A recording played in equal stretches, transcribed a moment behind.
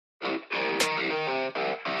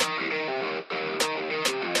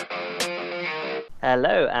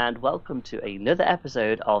Hello, and welcome to another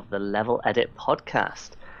episode of the Level Edit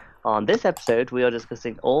podcast. On this episode, we are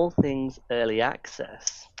discussing all things early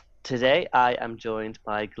access. Today, I am joined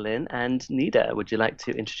by Glyn and Nida. Would you like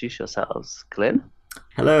to introduce yourselves, Glyn?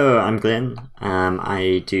 Hello, I'm Glenn.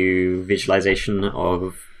 I do visualization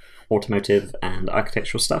of automotive and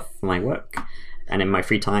architectural stuff for my work. And in my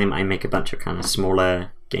free time, I make a bunch of kind of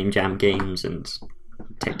smaller game jam games and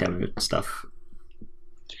tech demo stuff.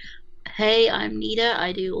 Hey, I'm Nida.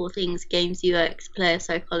 I do all things games UX, player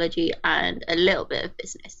psychology, and a little bit of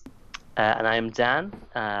business. And I am Dan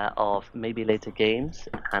of Maybe Later Games,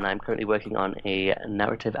 and I'm currently working on a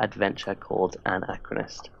narrative adventure called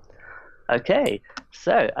Anachronist. Okay,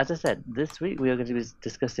 so as I said, this week we are going to be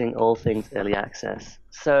discussing all things early access.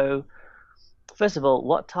 So, first of all,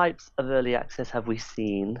 what types of early access have we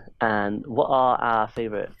seen, and what are our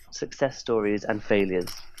favorite success stories and failures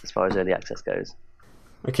as far as early access goes?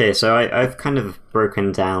 Okay, so I've kind of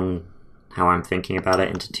broken down how I'm thinking about it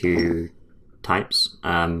into two types.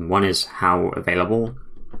 One is how available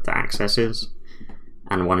the access is,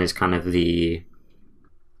 and one is kind of the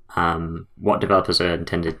what developers are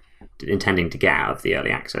intending to get out of the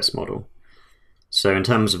early access model. So in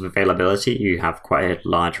terms of availability, you have quite a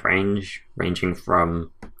large range, ranging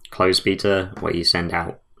from closed beta, where you send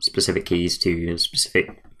out specific keys to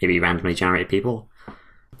specific, maybe randomly generated people.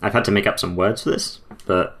 I've had to make up some words for this,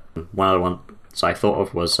 but one other one I thought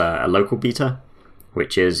of was a local beta,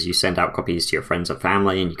 which is you send out copies to your friends and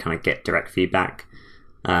family and you kind of get direct feedback.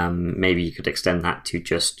 Maybe you could extend that to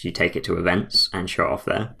just you take it to events and show it off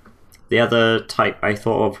there. The other type I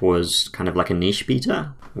thought of was kind of like a niche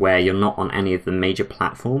beta, where you're not on any of the major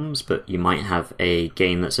platforms, but you might have a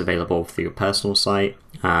game that's available through your personal site,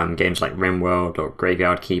 games like RimWorld or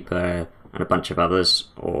Graveyard Keeper, and a bunch of others,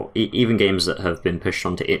 or even games that have been pushed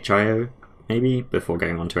onto itch.io, maybe, before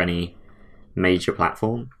going onto any major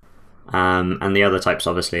platform. And the other types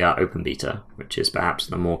obviously are open beta, which is perhaps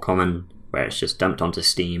the more common, where it's just dumped onto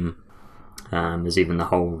Steam. There's even the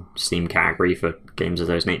whole Steam category for games of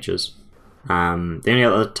those natures. The only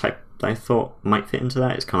other type I thought might fit into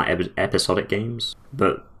that is kind of episodic games,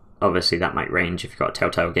 but obviously that might range. If you've got a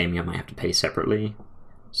Telltale game, you might have to pay separately,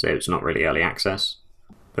 so it's not really early access.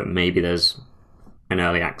 But maybe there's an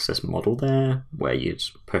early access model there where you'd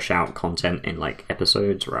push out content in like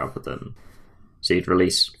episodes rather than... So you'd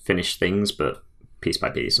release finished things, but piece by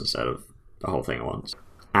piece instead of the whole thing at once.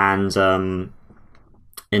 And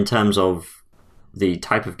in terms of the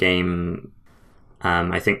type of game,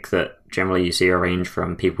 I think that generally you see a range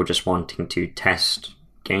from people just wanting to test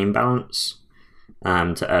game balance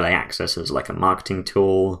to early access as like a marketing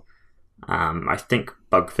tool. I think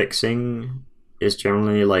bug fixing is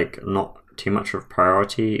generally like not too much of a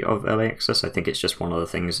priority of early access. I think it's just one of the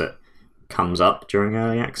things that comes up during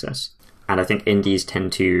early access. And I think indies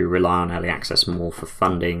tend to rely on early access more for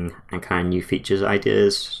funding and kind of new features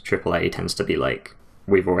ideas. AAA tends to be like,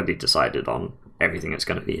 we've already decided on everything that's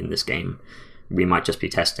going to be in this game. We might just be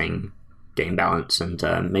testing game balance and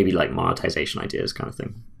maybe like monetization ideas kind of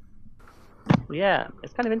thing. Yeah,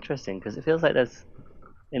 it's kind of interesting because it feels like there's,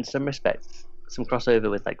 in some respects, some crossover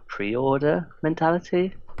with like pre-order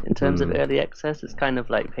mentality in terms of early access. It's kind of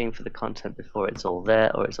like paying for the content before it's all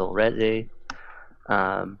there or it's all ready.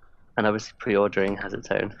 And obviously pre-ordering has its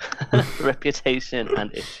own reputation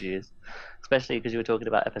and issues, especially because you were talking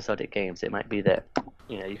about episodic games. It might be that,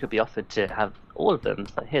 you could be offered to have all of them.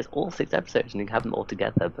 It's like, here's all 6 episodes and you can have them all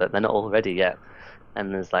together, but they're not all ready yet.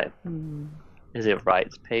 And there's like, is it right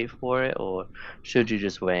to pay for it or should you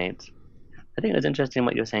just wait? I think it was interesting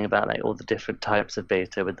what you were saying about like all the different types of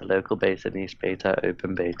beta with the local beta, niche beta,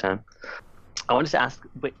 open beta. I wanted to ask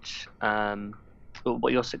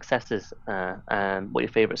what your successes, what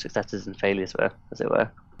your favorite successes and failures were, as it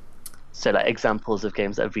were. So like examples of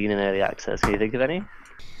games that have been in early access. Can you think of any?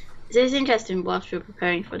 So it's interesting, whilst we were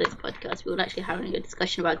preparing for this podcast, we were actually having a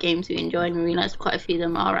discussion about games we enjoy and we realised quite a few of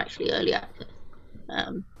them are actually early access.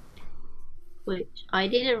 Which I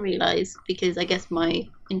didn't realise because I guess my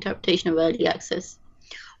interpretation of early access,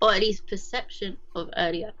 or at least perception of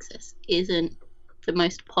early access, isn't the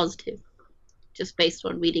most positive, just based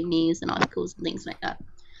on reading news and articles and things like that.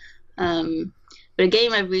 But a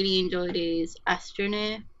game I've really enjoyed is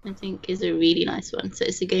Astroneer, I think is a really nice one. So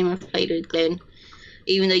it's a game I've played with Glenn,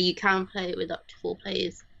 even though you can play it with up to 4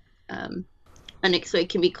 players. And so it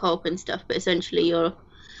can be co-op and stuff, but essentially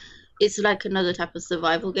it's like another type of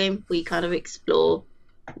survival game where you kind of explore.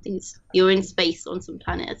 I think you're in space on some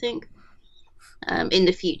planet, I think, in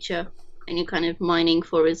the future, and you're kind of mining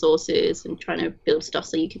for resources and trying to build stuff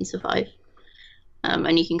so you can survive.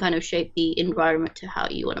 And you can kind of shape the environment to how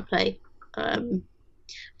you want to play.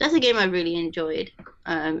 But that's a game I really enjoyed.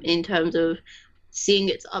 In terms of seeing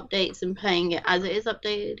its updates and playing it as it is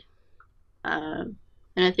updated. And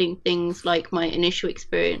I think things like my initial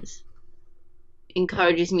experience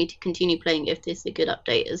encourages me to continue playing if there's a good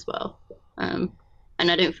update as well. And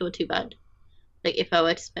I don't feel too bad, like if I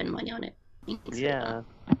were to spend money on it. Things like that. Yeah,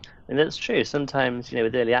 and that's true. Sometimes,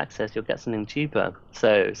 with early access, you'll get something cheaper.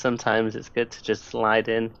 So sometimes it's good to just slide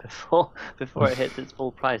in before it hits its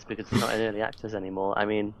full price because it's not in early access anymore. I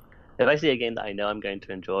mean, if I see a game that I know I'm going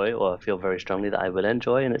to enjoy or feel very strongly that I will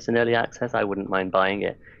enjoy and it's in early access, I wouldn't mind buying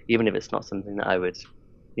it, even if it's not something that I would,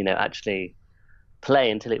 actually play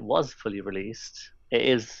until it was fully released. It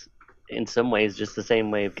is in some ways just the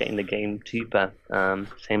same way of getting the game cheaper,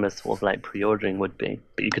 same as sort of like pre-ordering would be,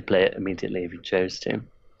 but you could play it immediately if you chose to.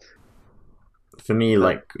 For me,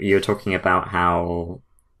 like you're talking about how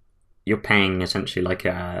you're paying essentially like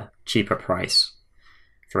a cheaper price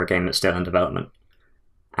for a game that's still in development.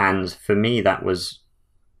 And for me, that was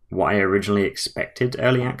what I originally expected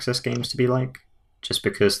early access games to be like, just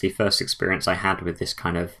because the first experience I had with this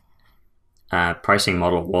kind of pricing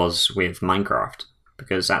model was with Minecraft.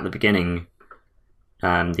 Because at the beginning,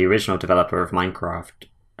 the original developer of Minecraft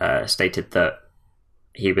stated that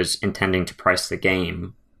he was intending to price the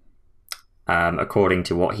game according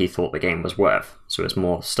to what he thought the game was worth. So as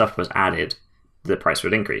more stuff was added, the price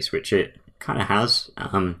would increase, which it kind of has.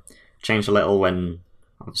 Changed a little when,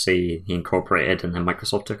 obviously, he incorporated and then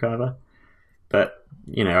Microsoft took over. But,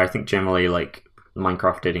 I think generally, like,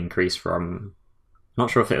 Minecraft did increase from... I'm not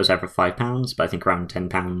sure if it was ever £5, but I think around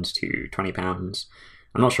 £10 to £20.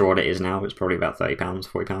 I'm not sure what it is now. It's probably about £30,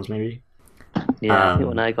 £40 maybe. Yeah, I think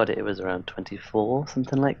when I got it, it was around 24,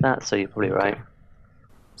 something like that. So you're probably right.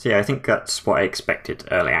 So yeah, I think that's what I expected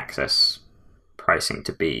early access pricing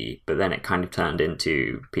to be. But then it kind of turned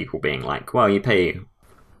into people being like, well, you pay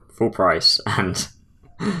full price and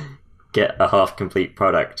get a half-complete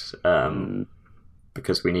product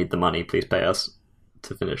because we need the money. Please pay us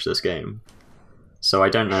to finish this game. So I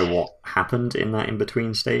don't know what happened in that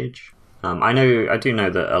in-between stage. I do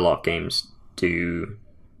know that a lot of games do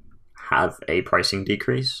have a pricing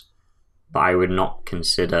decrease, but I would not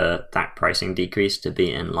consider that pricing decrease to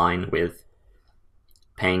be in line with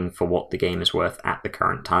paying for what the game is worth at the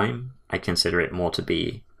current time. I consider it more to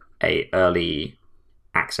be a early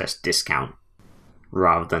access discount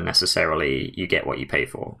rather than necessarily you get what you pay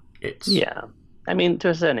for. Yeah, I mean, to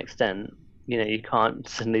a certain extent, you can't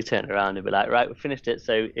suddenly turn around and be like, right, we finished it,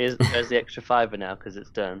 so there's the extra fiver now because it's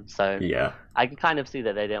done. So yeah, I can kind of see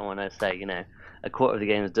that they don't want to say, a quarter of the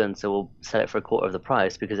game is done, so we'll sell it for a quarter of the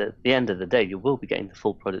price, because at the end of the day, you will be getting the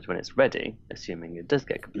full product when it's ready, assuming it does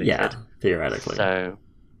get completed. Yeah, theoretically. So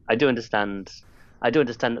I do understand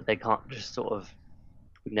that they can't just sort of,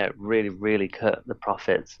 really, really cut the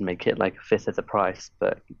profits and make it like a fifth of the price,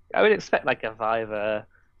 but I would expect like a fiver,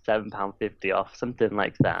 £7.50 off, something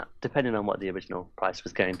like that, depending on what the original price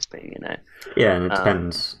was going to be, Yeah, and it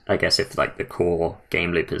depends, I guess, if like the core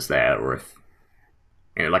game loop is there, or if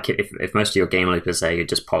like if most of your game loop is there, you're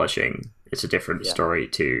just polishing. It's a different story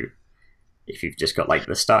to if you've just got like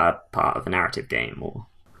the start part of a narrative game, or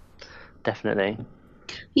definitely.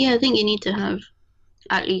 Yeah, I think you need to have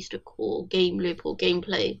at least a core game loop or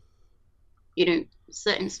gameplay,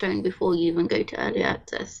 set in stone before you even go to early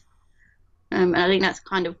access. And I think that's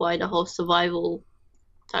kind of why the whole survival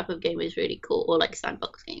type of game is really cool, or like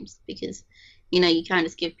sandbox games, because you kind of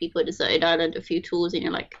just give people a deserted island, a few tools, and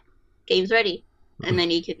you're like, game's ready, and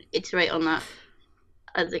then you can iterate on that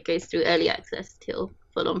as it goes through early access till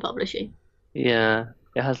full-on publishing. Yeah,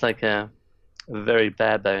 it has like a very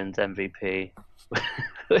bare bones MVP.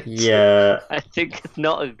 Yeah, I think it's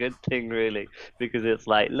not a good thing really, because it's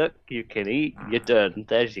like, look, you can eat, you're done,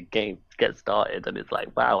 there's your game, get started, and it's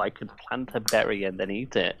like, wow, I can plant a berry and then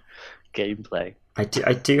eat it. Gameplay. I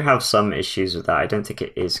do have some issues with that. I don't think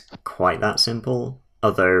it is quite that simple,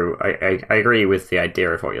 although I agree with the idea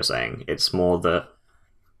of what you're saying. It's more that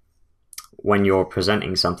when you're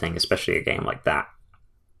presenting something, especially a game like that,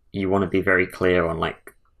 you want to be very clear on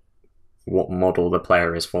like what model the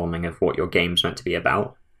player is forming of what your game's meant to be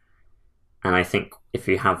about. And I think if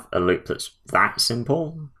you have a loop that's that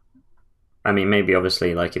simple, I mean, maybe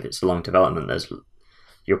obviously like if it's a long development, there's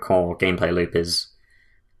your core gameplay loop is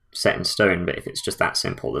set in stone, but if it's just that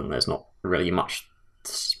simple, then there's not really much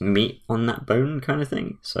meat on that bone kind of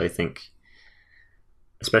thing. So I think,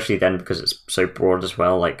 especially then, because it's so broad as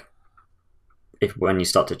well, like if when you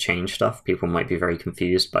start to change stuff, people might be very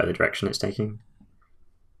confused by the direction it's taking,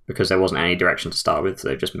 because there wasn't any direction to start with, so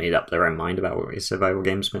they've just made up their own mind about what a survival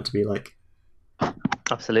game's meant to be like.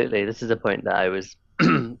 Absolutely. This is a point that I was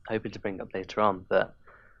hoping to bring up later on, but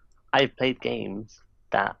I've played games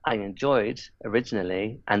that I enjoyed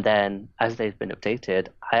originally, and then as they've been updated,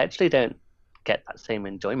 I actually don't get that same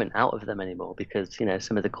enjoyment out of them anymore because,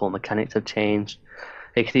 some of the core mechanics have changed.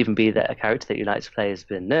 It could even be that a character that you like to play has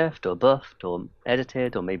been nerfed or buffed or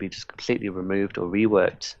edited or maybe just completely removed or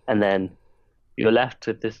reworked, and then you're left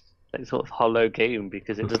with this like sort of hollow game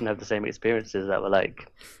because it doesn't have the same experiences that were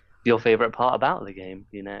like your favorite part about the game.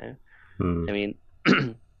 I mean,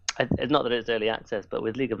 it's not that it's early access, but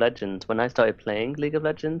with League of Legends, when I started playing League of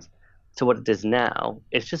Legends to what it is now,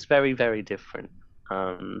 it's just very, very different.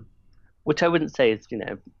 Which I wouldn't say is,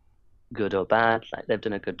 good or bad. Like they've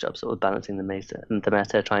done a good job sort of balancing the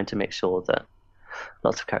meta, trying to make sure that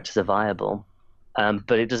lots of characters are viable.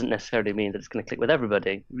 But it doesn't necessarily mean that it's going to click with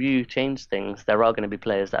everybody. You change things, there are going to be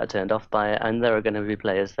players that are turned off by it, and there are going to be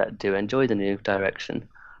players that do enjoy the new direction.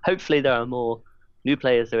 Hopefully, there are more new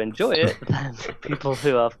players who enjoy it than people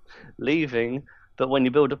who are leaving. But when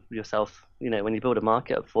you build up yourself, when you build a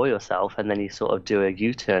market up for yourself, and then you sort of do a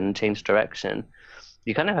U-turn and change direction,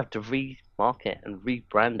 you kind of have to remarket and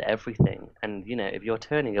rebrand everything. And if you're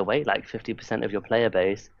turning away like 50% of your player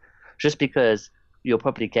base, just because you'll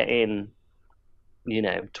probably get in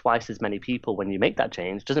twice as many people when you make that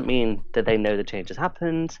change doesn't mean that they know the change has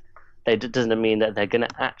happened. It doesn't mean that they're going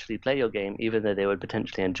to actually play your game, even though they would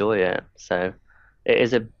potentially enjoy it. So it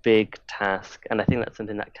is a big task, and I think that's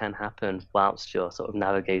something that can happen whilst you're sort of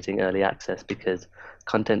navigating early access because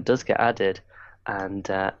content does get added, and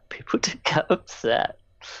people do get upset.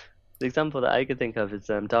 The example that I could think of is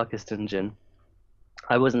Darkest Dungeon.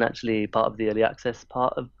 I wasn't actually part of the early access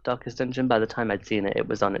part of Darkest Dungeon. By the time I'd seen it, it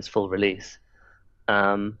was on its full release.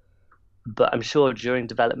 But I'm sure during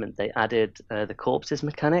development they added the corpses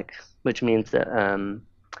mechanic, which means that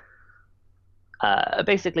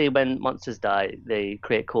basically when monsters die, they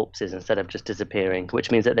create corpses instead of just disappearing, which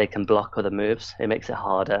means that they can block other moves. It makes it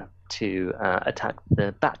harder to attack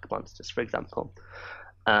the back monsters, for example.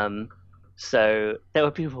 So there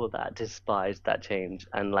were people that despised that change,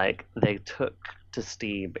 and like they took to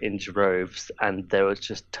Steam in droves, and there was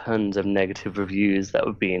just tons of negative reviews that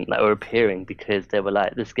were appearing because they were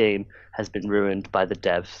like, this game has been ruined by the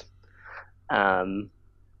devs.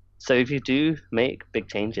 So if you do make big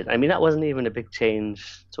changes, I mean that wasn't even a big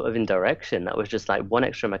change sort of in direction, that was just like one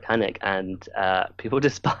extra mechanic, and people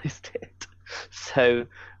despised it. So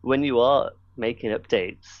when you are making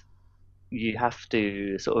updates, you have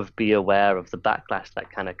to sort of be aware of the backlash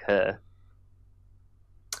that can occur.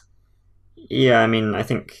 Yeah, I mean, I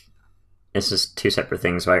think it's just two separate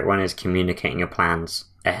things, right? One is communicating your plans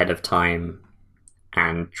ahead of time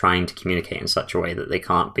and trying to communicate in such a way that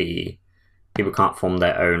people can't form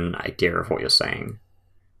their own idea of what you're saying.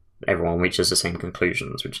 Everyone reaches the same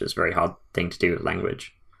conclusions, which is a very hard thing to do with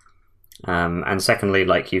language. And secondly,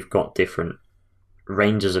 like you've got different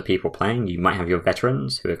ranges of people playing. You might have your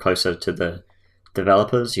veterans who are closer to the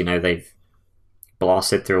developers. They've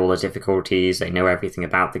blasted through all the difficulties. They know everything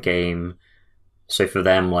about the game. So for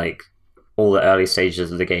them, like, all the early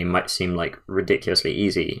stages of the game might seem like ridiculously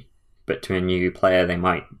easy, but to a new player, they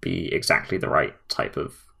might be exactly the right type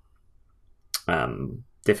of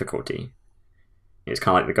difficulty. It's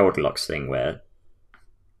kind of like the Goldilocks thing where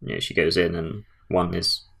she goes in and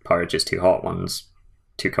porridge is too hot, one's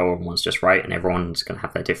too cold, and one's just right, and everyone's going to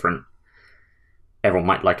have everyone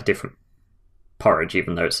might like a different porridge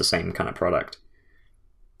even though it's the same kind of product.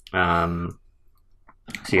 So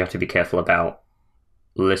you have to be careful about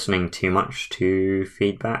listening too much to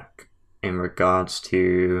feedback in regards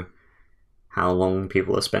to how long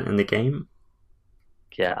people have spent in the game.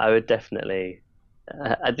 Yeah, I would definitely.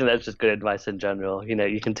 I think that's just good advice in general.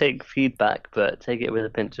 You can take feedback, but take it with a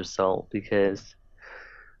pinch of salt because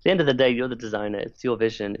at the end of the day, you're the designer. It's your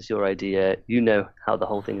vision. It's your idea. You know how the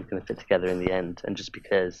whole thing is going to fit together in the end. And just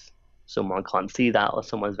because someone can't see that or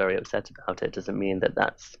someone's very upset about it doesn't mean that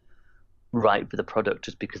that's right for the product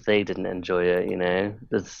just because they didn't enjoy it.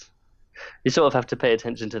 You sort of have to pay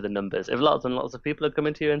attention to the numbers. If lots and lots of people are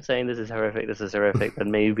coming to you and saying this is horrific,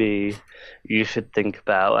 then maybe you should think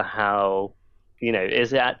about how,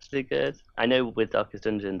 is it actually good? I know with Darkest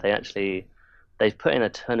Dungeon, they've put in a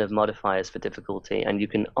ton of modifiers for difficulty, and you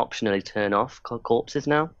can optionally turn off corpses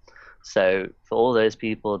now. So for all those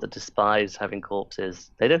people that despise having corpses,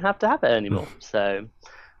 they don't have to have it anymore. So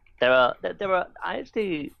there are. I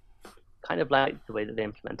actually kind of like the way that they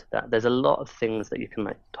implemented that. There's a lot of things that you can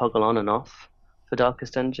like toggle on and off for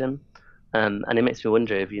Darkest Dungeon, and it makes me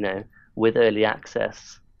wonder if with early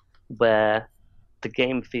access, where the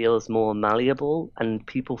game feels more malleable and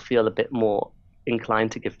people feel a bit more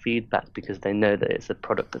inclined to give feedback because they know that it's a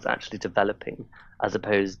product that's actually developing, as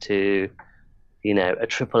opposed to a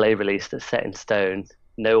AAA release that's set in stone.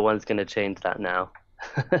 No one's going to change that now.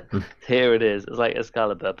 Here it is. It's like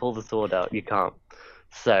Excalibur. Pull the sword out. You can't.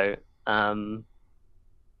 So, um,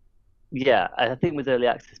 yeah, I think with early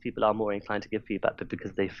access, people are more inclined to give feedback, but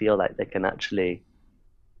because they feel like they can actually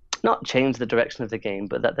not change the direction of the game,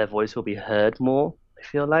 but that their voice will be heard more. I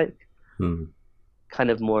feel like Hmm. kind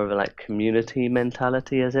of more of a like community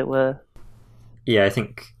mentality, as it were. Yeah, I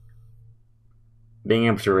think being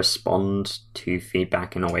able to respond to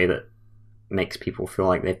feedback in a way that makes people feel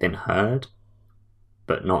like they've been heard,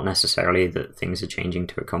 but not necessarily that things are changing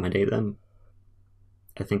to accommodate them,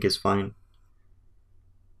 I think is fine.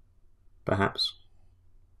 Perhaps.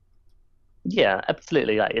 Yeah,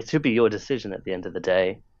 absolutely. Like it should be your decision at the end of the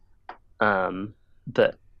day.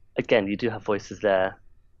 But again, you do have voices there.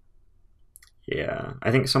 Yeah,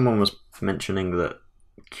 I think someone was mentioning that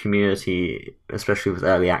community, especially with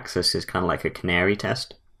early access, is kind of like a canary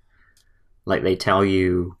test. Like they tell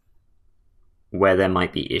you where there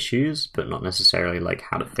might be issues, but not necessarily like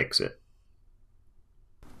how to fix it.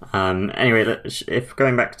 Anyway, if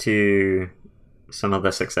going back to some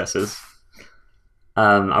other successes,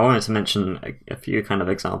 I wanted to mention a few kind of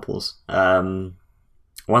examples. One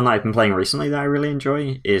that I've been playing recently that I really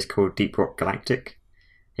enjoy is called Deep Rock Galactic.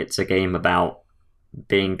 It's a game about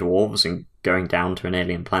being dwarves and going down to an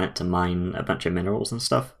alien planet to mine a bunch of minerals and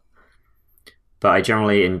stuff. But I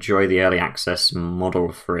generally enjoy the early access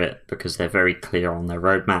model for it because they're very clear on their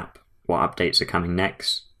roadmap, what updates are coming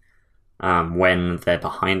next. When they're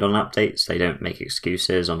behind on updates, they don't make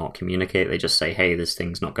excuses or not communicate. They just say, hey, this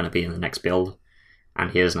thing's not going to be in the next build,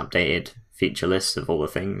 and here's an updated feature list of all the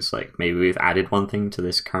things. Like, maybe we've added one thing to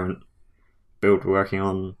this current build we're working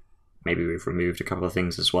on. Maybe we've removed a couple of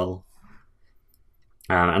things as well.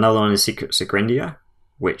 Another one is Secret Segrindia,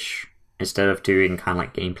 which instead of doing kind of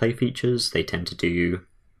like gameplay features, they tend to do,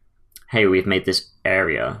 hey, we've made this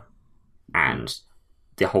area, and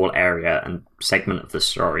the whole area and segment of the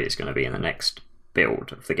story is going to be in the next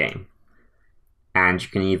build of the game. And you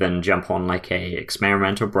can even jump on like a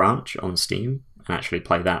experimental branch on Steam and actually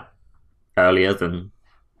play that earlier than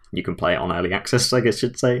you can play it on early access, I guess I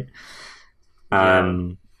should say.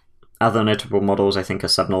 Other notable models, I think, are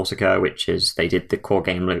Subnautica, which is they did the core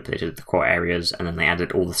game loop, they did the core areas, and then they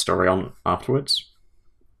added all the story on afterwards.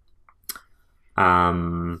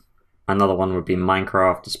 Another one would be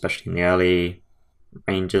Minecraft, especially in the early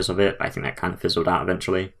ranges of it. I think that kind of fizzled out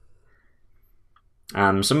eventually.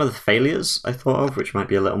 Some of the failures I thought of, which might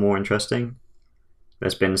be a little more interesting.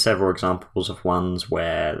 There's been several examples of ones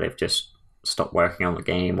where they've just stopped working on the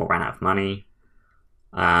game or ran out of money.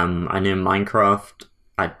 I know Minecraft,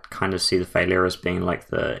 I kind of see the failure as being like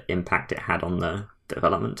the impact it had on the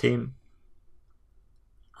development team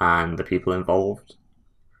and the people involved.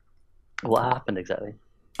 What happened exactly?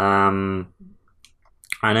 I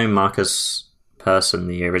know Marcus Persson,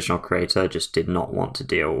 the original creator, just did not want to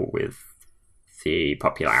deal with the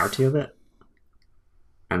popularity of it,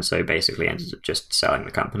 and so basically ended up just selling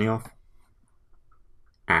the company off.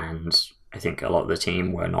 And I think a lot of the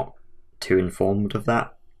team were not too informed of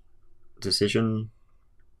that decision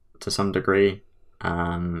to some degree.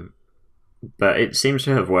 But it seems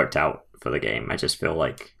to have worked out for the game. I just feel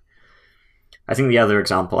like, I think the other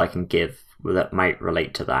example I can give that might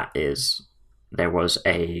relate to that is there was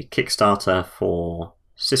a Kickstarter for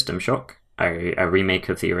System Shock, a remake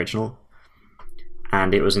of the original,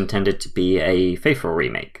 and it was intended to be a faithful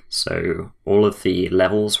remake. So all of the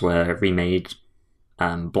levels were remade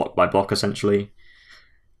block by block, essentially,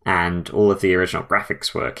 and all of the original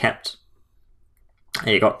graphics were kept.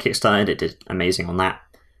 It got kickstarted, it did amazing on that,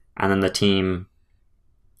 and then the team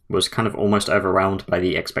was kind of almost overwhelmed by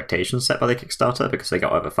the expectations set by the Kickstarter because they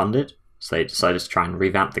got overfunded. So they decided to try and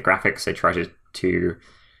revamp the graphics. They tried to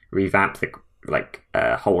revamp the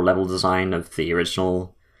whole level design of the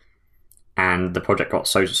original, and the project got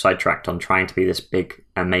so sidetracked on trying to be this big,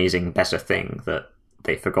 amazing, better thing that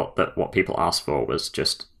they forgot that what people asked for was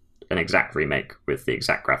just an exact remake with the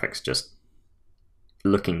exact graphics just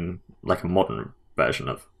looking like a modern version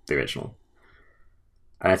of the original.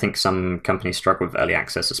 And I think some companies struggle with early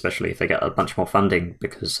access, especially if they get a bunch more funding,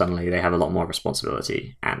 because suddenly they have a lot more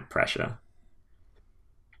responsibility and pressure.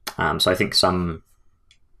 So I think some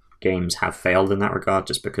games have failed in that regard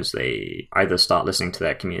just because they either start listening to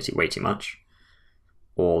their community way too much,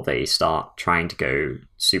 or they start trying to go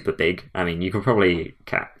super big. I mean, you can probably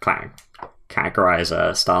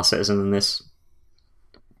categorize Star Citizen in this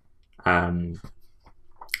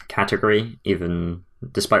category, even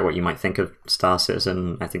despite what you might think of Star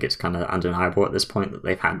Citizen. I think it's kind of undeniable at this point that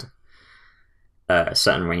they've had a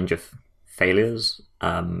certain range of failures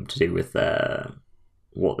to do with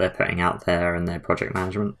what they're putting out there and their project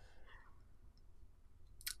management.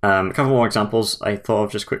 A couple more examples I thought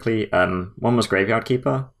of just quickly. One was Graveyard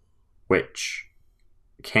Keeper, which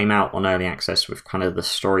came out on early access with kind of the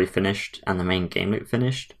story finished and the main game loop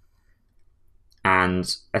finished.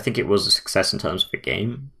 And I think it was a success in terms of the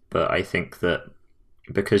game, but I think that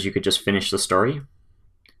because you could just finish the story,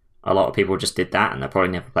 a lot of people just did that and they'll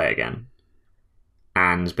probably never play again.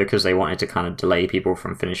 And because they wanted to kind of delay people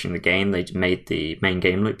from finishing the game, they made the main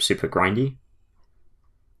game loop super grindy.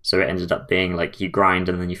 So it ended up being like you grind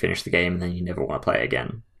and then you finish the game and then you never want to play it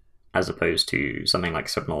again. As opposed to something like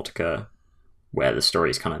Subnautica, where the story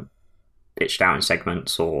is kind of pitched out in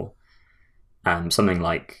segments, or something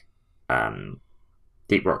like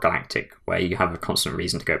Deep Rock Galactic, where you have a constant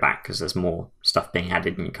reason to go back because there's more stuff being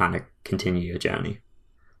added and you kind of continue your journey.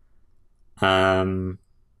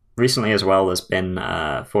 Recently as well, there's been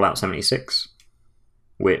Fallout 76,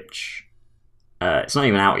 which it's not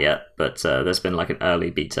even out yet, but there's been like an early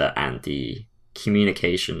beta, and the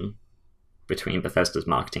communication between Bethesda's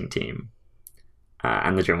marketing team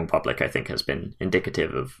and the general public, I think, has been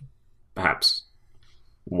indicative of perhaps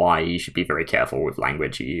why you should be very careful with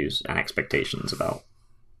language you use and expectations about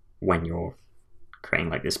when you're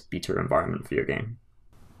creating like this beta environment for your game.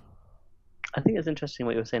 I think it's interesting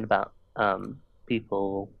what you were saying about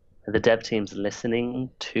people, the dev teams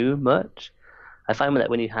listening too much. I find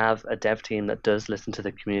that when you have a dev team that does listen to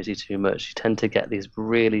the community too much, you tend to get these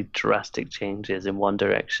really drastic changes in one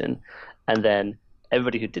direction, and then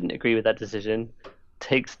everybody who didn't agree with that decision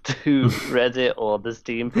takes to Reddit or the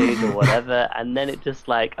Steam page or whatever, and then it just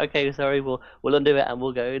like, okay, sorry, we'll undo it and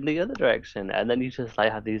we'll go in the other direction, and then you just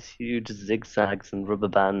like have these huge zigzags and rubber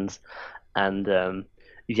bands, and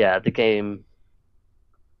the game.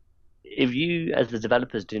 If you, as the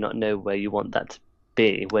developers, do not know where you want that to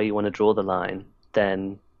be, where you want to draw the line,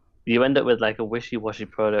 then you end up with like a wishy-washy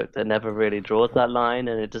product that never really draws that line,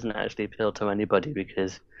 and it doesn't actually appeal to anybody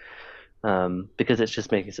because it's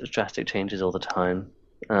just making such drastic changes all the time.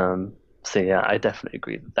 So yeah, I definitely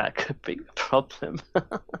agree that could be a problem.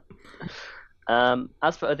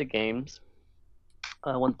 As for other games,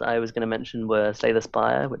 one that I was going to mention were Slay the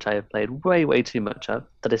Spire, which I have played way, way too much of.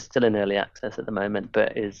 That is still in early access at the moment,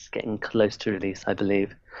 but is getting close to release, I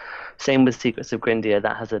believe. Same with Secrets of Grindia,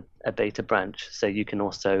 that has a beta branch, so you can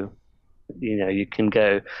also, you can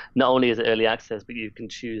go, not only is it early access, but you can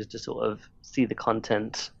choose to sort of see the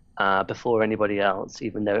content before anybody else,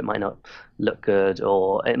 even though it might not look good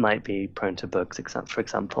or it might be prone to bugs, for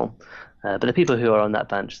example. But the people who are on that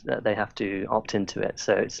bench, they have to opt into it,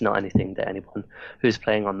 so it's not anything that anyone who's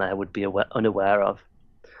playing on there would be unaware of.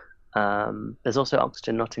 There's also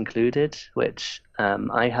Oxygen Not Included, which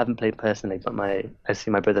I haven't played personally, but I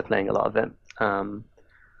see my brother playing a lot of it. And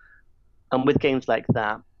with games like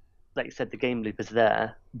that, like you said, the game loop is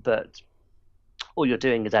there, but all you're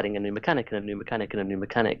doing is adding a new mechanic and a new mechanic and a new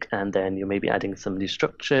mechanic, and then you're maybe adding some new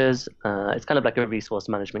structures. It's kind of like a resource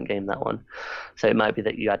management game, that one. So it might be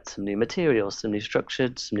that you add some new materials, some new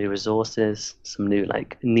structures, some new resources, some new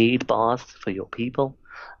like need bars for your people.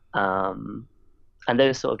 And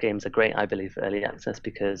those sort of games are great, I believe, for early access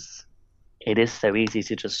because it is so easy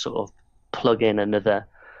to just sort of plug in another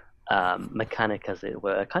mechanic, as it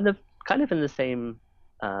were, kind of in the same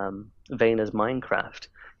vein as Minecraft.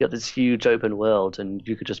 You got this huge open world, and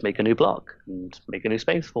you could just make a new block and make a new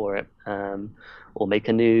space for it, or make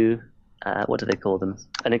a new what do they call them?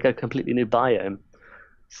 And a completely new biome.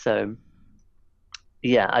 So,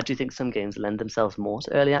 yeah, I do think some games lend themselves more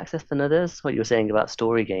to early access than others. What you were saying about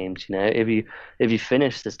story games, if you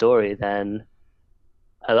finish the story, then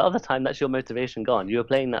a lot of the time that's your motivation gone. You were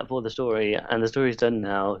playing that for the story, and the story's done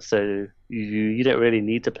now, so you don't really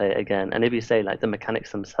need to play it again. And if you say like the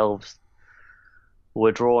mechanics themselves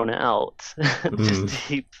were drawn out just to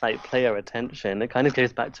keep like player attention, it kind of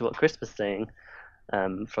goes back to what Chris was saying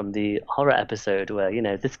from the horror episode,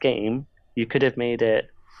 where this game, you could have made it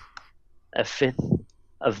a fifth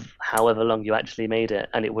of however long you actually made it,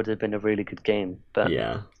 and it would have been a really good game. But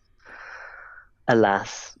yeah,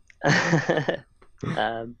 alas.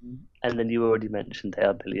 And then you already mentioned They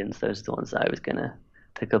Are Billions. Those are the ones that I was going to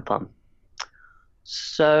pick up on.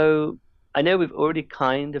 So I know we've already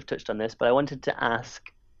kind of touched on this, but I wanted to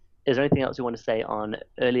ask, is there anything else you want to say on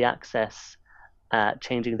early access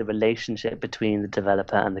changing the relationship between the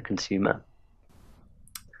developer and the consumer?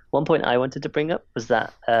 One point I wanted to bring up was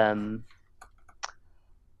that,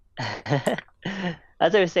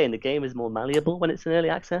 as I was saying, the game is more malleable when it's in early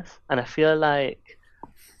access, and I feel like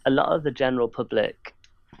a lot of the general public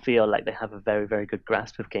feel like they have a very, very good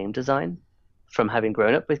grasp of game design from having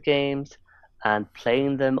grown up with games and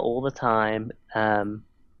playing them all the time.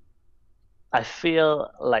 I feel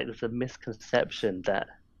like there's a misconception that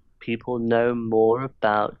people know more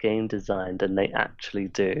about game design than they actually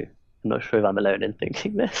do. I'm not sure if I'm alone in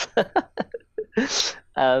thinking this.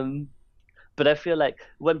 um, but I feel like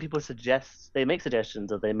when people suggest, they make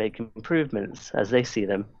suggestions or they make improvements as they see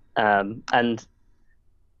them, and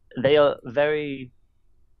they are very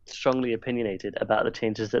strongly opinionated about the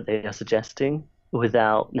changes that they are suggesting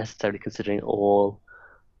without necessarily considering all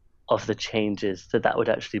of the changes that that would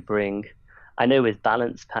actually bring. I know with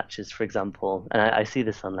balance patches, for example, and I see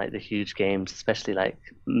this on like the huge games, especially like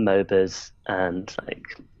MOBAs and like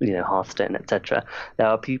Hearthstone, etc. There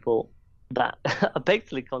are people that are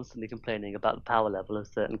basically constantly complaining about the power level of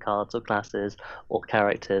certain cards or classes or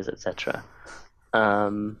characters, etc.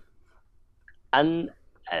 And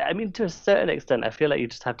I mean, to a certain extent, I feel like you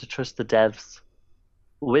just have to trust the devs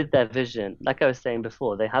with their vision. Like I was saying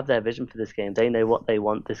before, they have their vision for this game. They know what they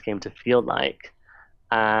want this game to feel like.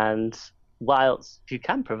 And whilst you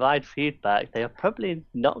can provide feedback, they are probably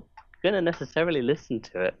not going to necessarily listen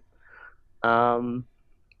to it. And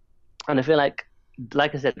I feel like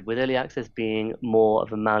I said, with early access being more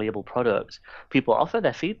of a malleable product, people offer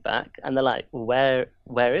their feedback and they're like, where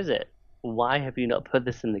is it? Why have you not put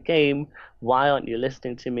this in the game? Why aren't you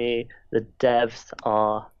listening to me? The devs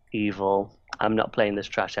are evil. I'm not playing this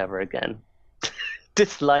trash ever again.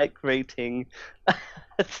 Dislike rating,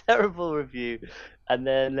 a terrible review, and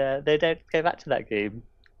then they don't go back to that game.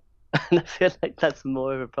 And I feel like that's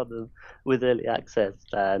more of a problem with early access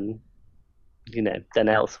than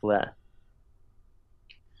elsewhere.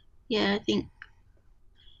 Yeah, I think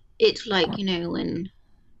it's like, when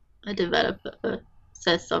a developer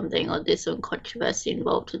says something or there's some controversy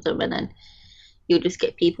involved with them, and then you'll just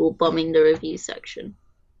get people bombing the review section.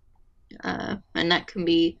 And that can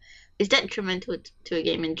be, it's detrimental to a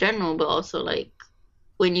game in general, but also like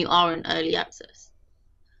when you are in early access.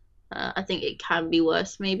 I think it can be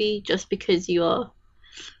worse maybe just because you are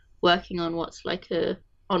working on what's like a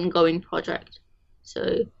ongoing project.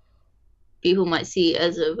 So people might see it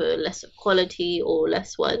as of a lesser quality or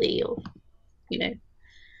less worthy of,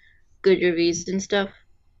 good reviews and stuff.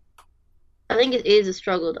 I think it is a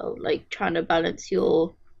struggle though, like trying to balance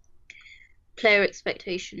your player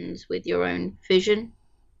expectations with your own vision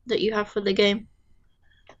that you have for the game.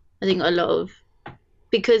 I think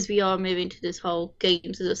because we are moving to this whole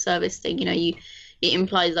games as a service thing, it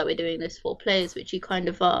implies that we're doing this for players, which you kind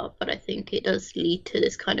of are, but I think it does lead to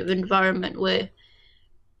this kind of environment where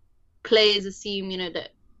players assume, that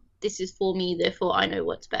this is for me, therefore I know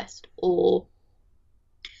what's best. Or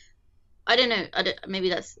I don't know, maybe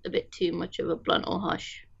that's a bit too much of a blunt or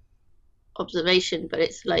harsh observation, but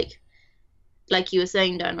it's like you were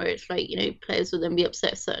saying, Dan, where it's like, players will then be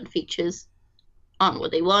upset if certain features aren't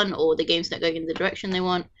what they want or the game's not going in the direction they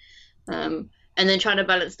want. And then trying to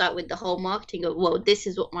balance that with the whole marketing of, well, this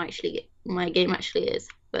is what my game actually is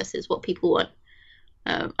versus what people want.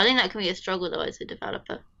 I think that can be a struggle, though, as a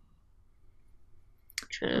developer.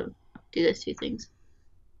 Trying to do those two things.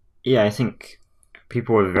 Yeah, I think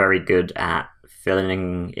people are very good at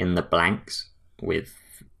filling in the blanks with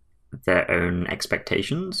their own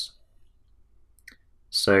expectations.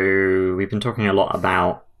 So we've been talking a lot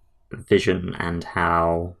about vision and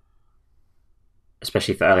how,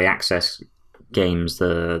 especially for early access games,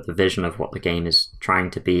 the vision of what the game is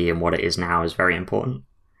trying to be and what it is now is very important.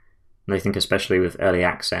 And I think especially with early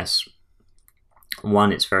access,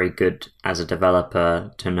 one, it's very good as a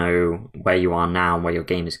developer to know where you are now and where your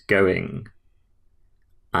game is going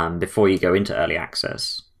before you go into early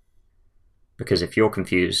access. Because if you're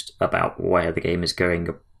confused about where the game is going,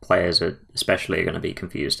 players are especially going to be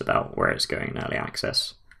confused about where it's going in early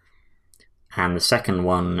access. And the second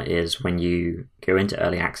one is when you go into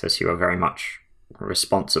early access, you are very much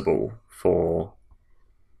responsible for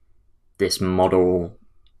this model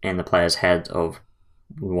in the player's head of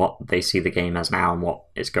what they see the game as now and what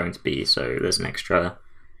it's going to be. So there's an extra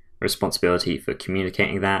responsibility for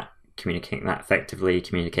communicating that effectively,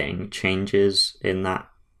 communicating changes in that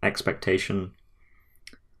expectation.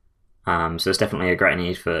 So there's definitely a greater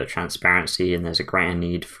need for transparency, and there's a greater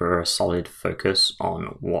need for a solid focus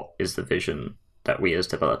on what is the vision that we as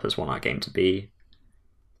developers want our game to be.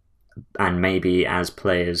 And maybe as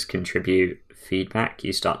players contribute feedback,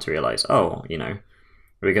 you start to realize,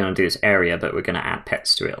 we're going to do this area, but we're going to add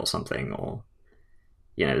pets to it or something, or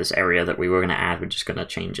this area that we were going to add, we're just going to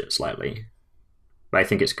change it slightly. But I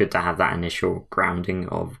think it's good to have that initial grounding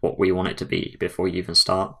of what we want it to be before you even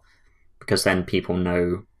start, because then people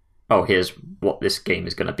know, here's what this game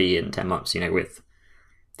is going to be in 10 months. With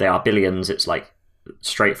They Are Billions, it's like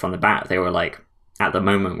straight from the bat, they were like, at the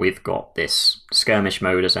moment we've got this skirmish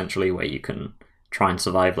mode essentially where you can try and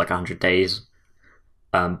survive like 100 days.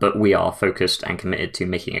 but we are focused and committed to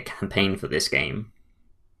making a campaign for this game.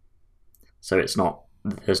 So it's not,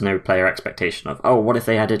 there's no player expectation of, oh, what if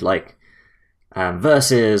they added like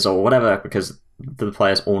verses or whatever, because the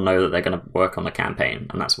players all know that they're going to work on the campaign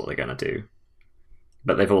and that's what they're going to do.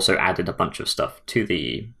 But they've also added a bunch of stuff to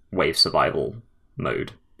the wave survival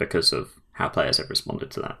mode because of how players have responded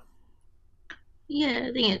to that. Yeah,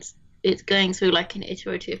 I think it's going through like an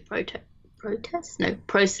iterative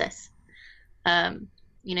process.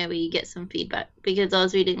 Where you get some feedback, because I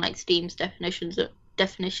was reading like Steam's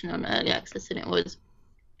definition on early access, and it was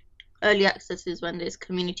early access is when there's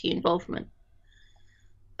community involvement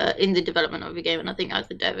in the development of a game, and I think as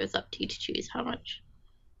a dev it's up to you to choose how much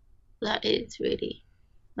that is really.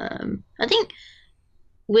 I think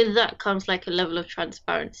with that comes like a level of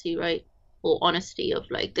transparency, right, or honesty of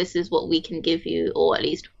like, this is what we can give you, or at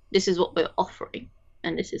least this is what we're offering,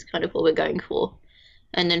 and this is kind of what we're going for.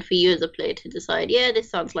 And then for you as a player to decide, yeah, this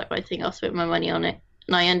sounds like my thing, I'll spend my money on it.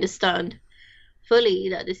 And I understand fully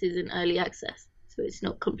that this is in early access, so it's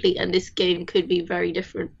not complete, and this game could be very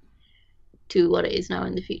different to what it is now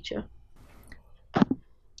in the future.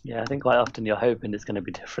 Yeah, I think quite often you're hoping it's going to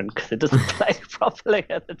be different because it doesn't play properly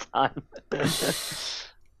at the time.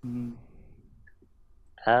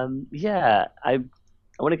 I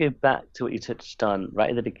want to go back to what you touched on right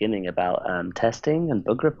at the beginning about testing and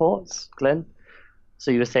bug reports, Glenn. So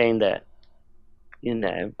you were saying that,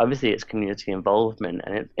 obviously it's community involvement,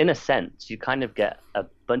 and in a sense, you kind of get a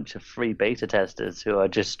bunch of free beta testers who are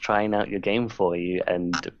just trying out your game for you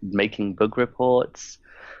and making bug reports.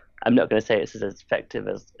 I'm not going to say it's as effective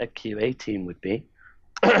as a QA team would be,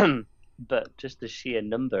 but just the sheer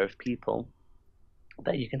number of people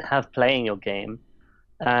that you can have playing your game,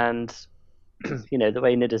 and the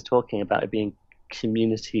way Nid is talking about it being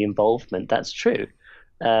community involvement, that's true.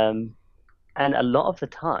 And a lot of the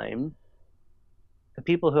time, the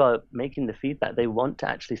people who are making the feedback, they want to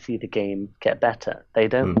actually see the game get better. They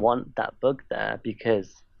don't want that bug there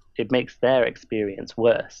because it makes their experience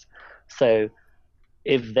worse. So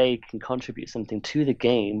if they can contribute something to the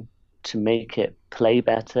game to make it play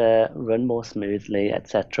better, run more smoothly,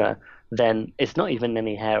 etc., then it's not even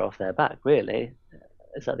any hair off their back, really.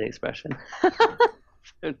 Is that the expression?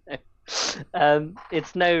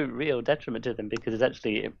 It's no real detriment to them because it's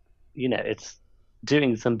actually, it's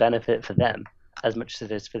doing some benefit for them as much as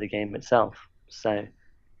it is for the game itself. So,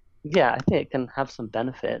 yeah, I think it can have some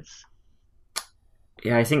benefits.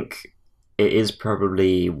 Yeah, I think it is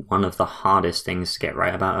probably one of the hardest things to get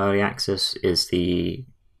right about early access is the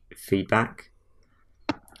feedback.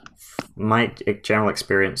 My general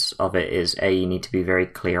experience of it is you need to be very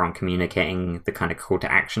clear on communicating the kind of call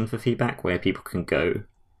to action for feedback where people can go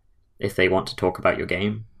if they want to talk about your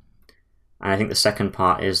game. And I think the second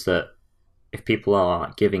part is that if people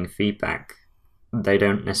are giving feedback, they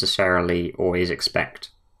don't necessarily always expect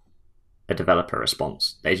a developer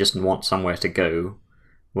response. They just want somewhere to go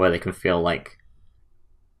where they can feel like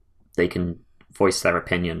they can voice their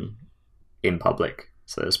opinion in public,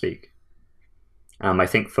 so to speak. I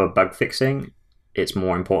think for bug fixing, it's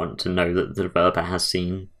more important to know that the developer has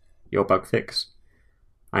seen your bug fix.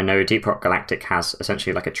 I know Deep Rock Galactic has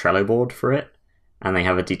essentially like a Trello board for it, and they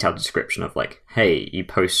have a detailed description of like, hey, you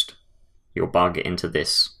post your bug into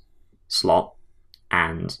this slot,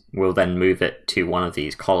 and we'll then move it to one of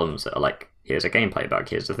these columns that are like, here's a gameplay bug,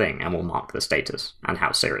 here's the thing, and we'll mark the status and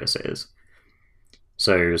how serious it is.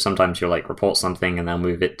 So sometimes you'll like report something and they'll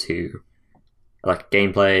move it to like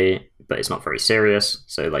gameplay, but it's not very serious.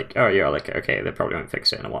 So like, oh yeah, like, okay, they probably won't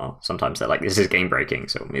fix it in a while. Sometimes they're like, this is game breaking,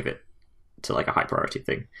 so we'll move it to like a high priority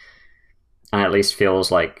thing. And it at least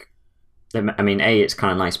feels like, I mean, it's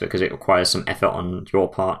kind of nice because it requires some effort on your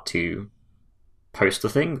part to post the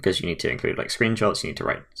thing, because you need to include like screenshots, you need to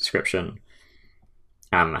write description,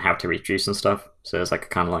 how to reproduce and stuff. So there's like a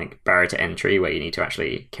kind of like barrier to entry where you need to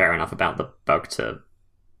actually care enough about the bug to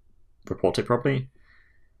report it properly.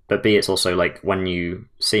 But B, it's also like when you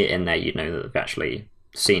see it in there, you know that they've actually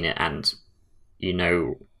seen it and you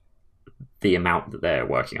know the amount that they're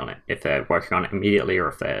working on it. If they're working on it immediately or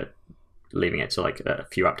if they're leaving it to like a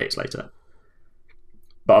few updates later.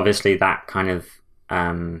 But obviously that kind of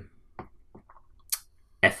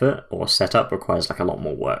effort or setup requires like a lot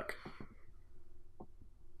more work.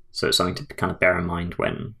 So it's something to kind of bear in mind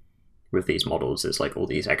when with these models is like all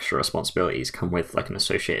these extra responsibilities come with like an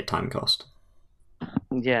associated time cost.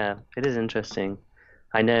 Yeah, it is interesting.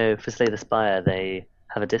 I know for Slay the Spire they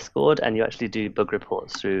have a Discord, and you actually do bug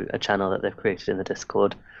reports through a channel that they've created in the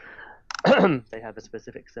Discord. They have a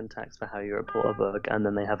specific syntax for how you report a bug, and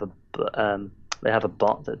then they have a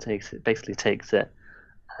bot that basically takes it,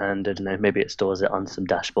 and I don't know, maybe it stores it on some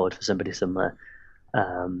dashboard for somebody somewhere,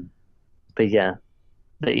 But yeah,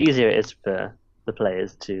 the easier it is for the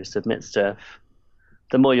players to submit stuff,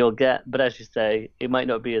 the more you'll get. But as you say, it might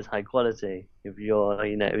not be as high quality if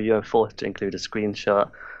you're forced to include a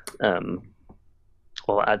screenshot, um,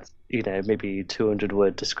 or add, maybe 200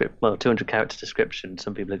 word descript, well, 200 character description.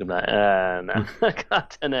 Some people are gonna be like, no, I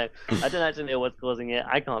don't know. I don't actually know what's causing it.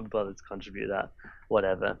 I can't be bothered to contribute that.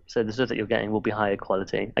 Whatever. So the stuff that you're getting will be higher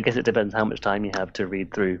quality. I guess it depends how much time you have to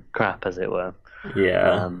read through crap, as it were.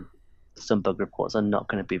 Yeah. Some bug reports are not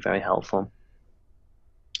going to be very helpful.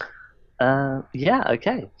 Yeah,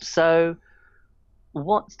 okay. So,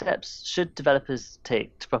 what steps should developers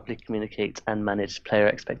take to properly communicate and manage player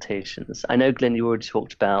expectations? I know, Glenn, you already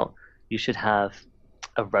talked about you should have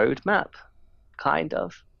a roadmap, kind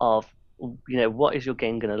of what is your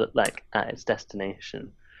game going to look like at its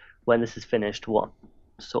destination? When this is finished, what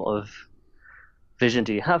sort of vision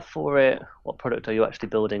do you have for it? What product are you actually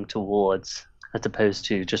building towards, as opposed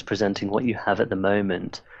to just presenting what you have at the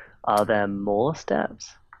moment? Are there more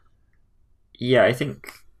steps? Yeah, I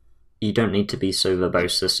think you don't need to be so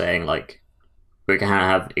verbose as saying, like, we're going to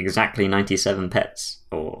have exactly 97 pets,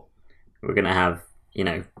 or we're going to have,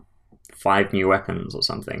 5 new weapons or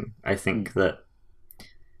something. I think that,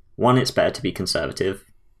 one, it's better to be conservative,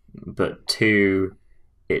 but two,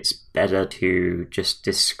 it's better to just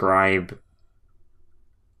describe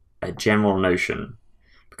a general notion.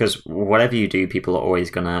 Because whatever you do, people are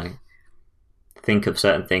always going to think of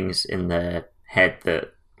certain things in their head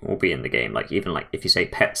that will be in the game. Like, even like if you say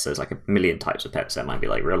pets, there's like a million types of pets. There might be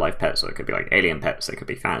like real life pets, or it could be like alien pets, there could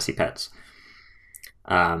be fantasy pets.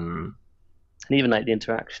 And even like the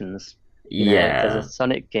interactions. Yeah. There's a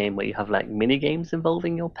Sonic game where you have like mini games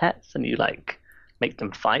involving your pets, and you like make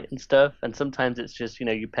them fight and stuff. And sometimes it's just,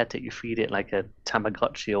 you pet it, you feed it like a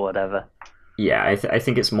Tamagotchi or whatever. Yeah, I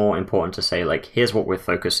think it's more important to say, like, here's what we're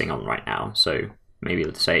focusing on right now. So maybe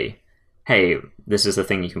let's say, hey, this is the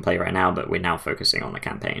thing you can play right now, but we're now focusing on the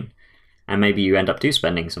campaign. And maybe you end up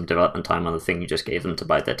spending some development time on the thing you just gave them to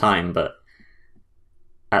bide their time, but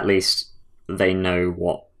at least they know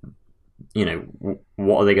what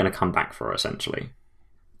are they going to come back for, essentially.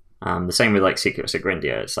 The same with like Secrets of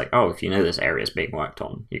Grindia. It's like, oh, if you know this area is being worked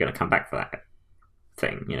on, you're going to come back for that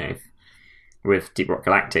thing. With Deep Rock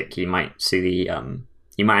Galactic, you might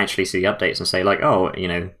actually see the updates and say, like, oh,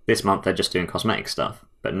 this month they're just doing cosmetic stuff,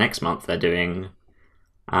 but next month they're doing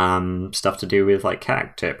stuff to do with like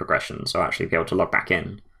character progression, so I'll actually be able to log back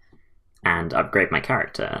in and upgrade my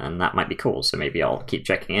character, and that might be cool. So maybe I'll keep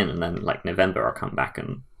checking in, and then like November I'll come back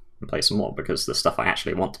and play some more, because the stuff I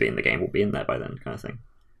actually want to be in the game will be in there by then, kind of thing.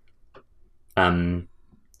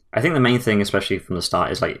 I think the main thing, especially from the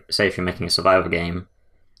start, is like, say if you're making a survival game,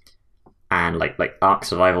 and like Ark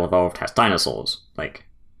Survival Evolved has dinosaurs. Like,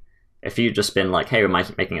 if you've just been like, hey, we're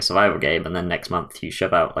making a survival game, and then next month you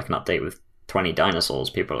shove out like an update with 20 dinosaurs,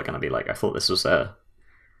 people are going to be like, I thought this was a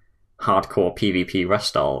hardcore PvP Rust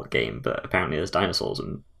style game, but apparently there's dinosaurs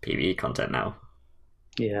and PvE content now.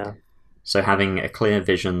 Yeah. So having a clear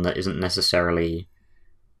vision that isn't necessarily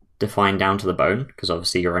defined down to the bone, because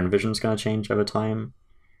obviously your own vision's going to change over time,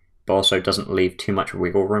 but also doesn't leave too much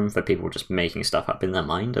wiggle room for people just making stuff up in their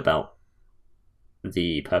mind about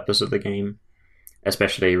the purpose of the game,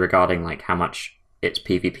 especially regarding like how much it's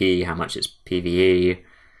PvP, how much it's PvE,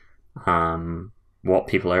 what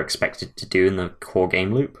people are expected to do in the core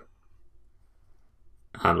game loop.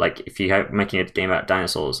 Like, if you're making a game about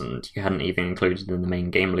dinosaurs and you hadn't even included in the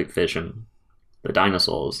main game loop vision the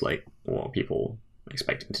dinosaurs, like, what are people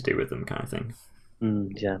expecting to do with them, kind of thing.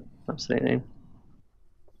 Yeah, absolutely.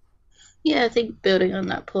 Yeah, I think building on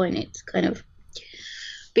that point, it's kind of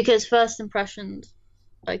because first impressions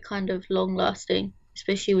are kind of long lasting,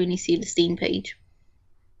 especially when you see the Steam page.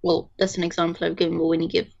 Well, that's an example I've given, but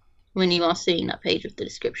when you are seeing that page with the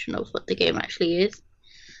description of what the game actually is.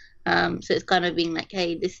 So it's kind of being like,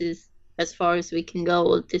 hey, this is as far as we can go,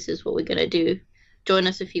 or this is what we're going to do. Join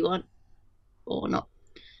us if you want, or not.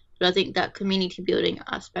 But I think that community building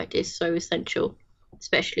aspect is so essential,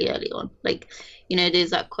 especially early on. Like,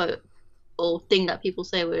 there's that quote or thing that people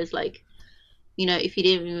say where it's like, if you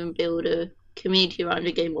didn't even build a community around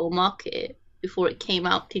your game or market it before it came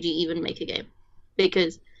out, did you even make a game?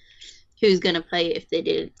 Because who's going to play it if they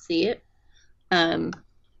didn't see it?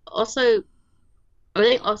 Also, I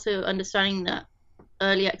think also understanding that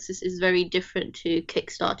early access is very different to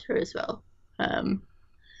Kickstarter as well.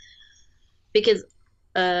 Because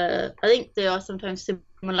I think there are sometimes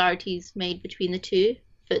similarities made between the two,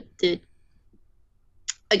 but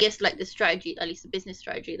I guess like the strategy, at least the business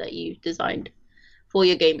strategy that you designed for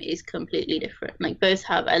your game is completely different. Like, both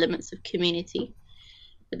have elements of community,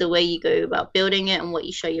 but the way you go about building it and what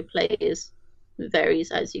you show your players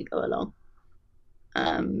varies as you go along.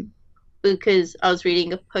 Because I was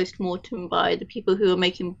reading a post-mortem by the people who were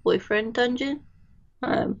making Boyfriend Dungeon,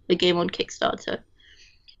 a game on Kickstarter.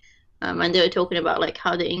 And they were talking about like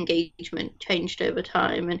how the engagement changed over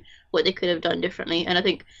time and what they could have done differently. And I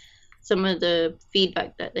think some of the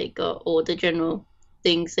feedback that they got, or the general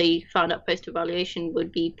things they found out post evaluation,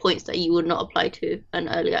 would be points that you would not apply to an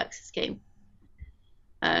early access game.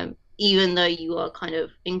 Even though you are kind of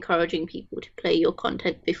encouraging people to play your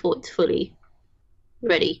content before it's fully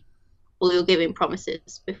ready, or you're giving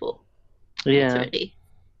promises before it's Yeah, ready.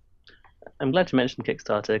 I'm glad you mentioned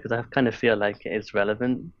Kickstarter because I kind of feel like it is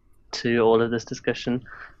relevant to all of this discussion.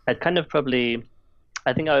 I'd kind of probably,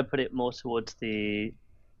 I think I would put it more towards the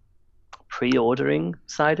pre-ordering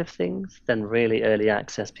side of things than really early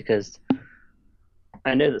access because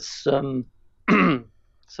I know that some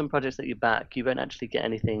some projects that you back, you won't actually get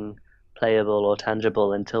anything playable or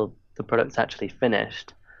tangible until the product's actually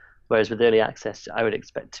finished. Whereas with early access, I would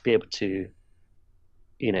expect to be able to,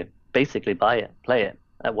 basically buy it, play it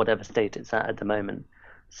at whatever state it's at the moment.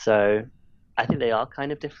 So I think they are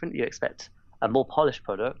kind of different. You expect a more polished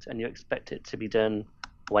product and you expect it to be done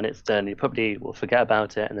when it's done. You probably will forget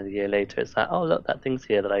about it and then a year later it's like, oh, look, that thing's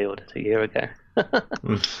here that I ordered a year ago.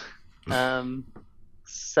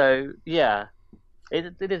 So yeah,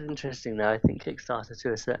 it is interesting though. I think Kickstarter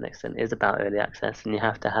to a certain extent is about early access and you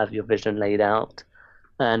have to have your vision laid out.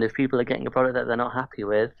 And if people are getting a product that they're not happy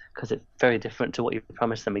with, because it's very different to what you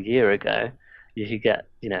promised them a year ago, you could get,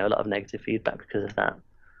 a lot of negative feedback because of that.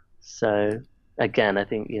 So again, I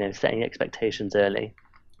think, setting expectations early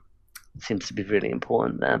seems to be really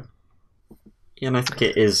important there. Yeah, and I think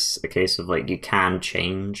it is a case of like you can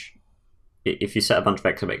change if you set a bunch of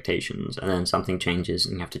expectations and then something changes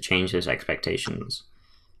and you have to change those expectations.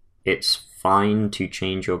 It's fine to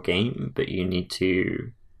change your game, but you need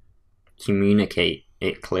to communicate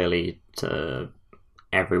it clearly to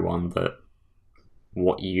everyone that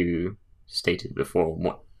what you stated before,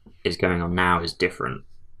 what is going on now is different,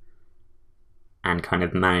 and kind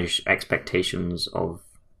of manage expectations of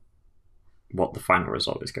what the final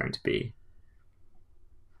result is going to be.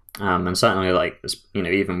 And certainly, like,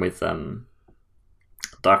 even with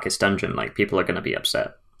Darkest Dungeon, like, people are going to be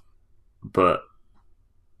upset, but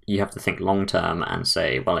you have to think long term and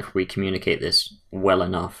say, well, if we communicate this well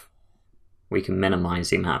enough, we can minimize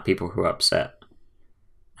the amount of people who are upset,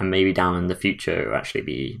 and maybe down in the future it will actually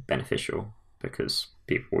be beneficial because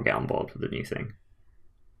people will get on board with the new thing.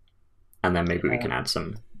 And then maybe we can add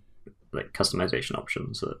some like customization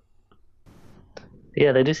options that.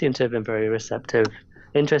 Yeah, they do seem to have been very receptive.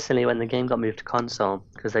 Interestingly, when the game got moved to console,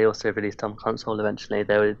 because they also released on console eventually,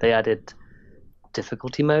 they added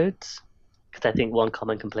difficulty modes. Because I think one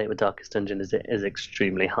common complaint with Darkest Dungeon is it is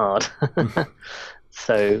extremely hard.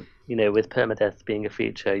 So, with permadeath being a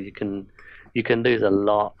feature, you can lose a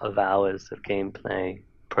lot of hours of gameplay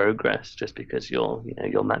progress just because your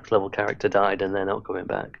max level character died and they're not coming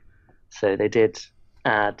back. So they did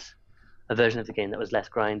add a version of the game that was less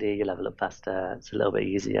grindy, you level up faster, it's a little bit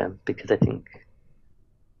easier because I think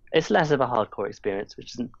it's less of a hardcore experience,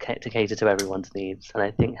 which isn't to cater to everyone's needs. And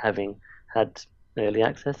I think having had early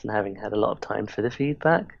access and having had a lot of time for the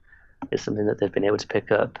feedback is something that they've been able to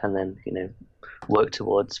pick up and then, work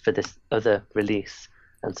towards for this other release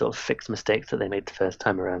and sort of fix mistakes that they made the first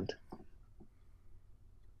time around.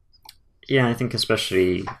 Yeah, I think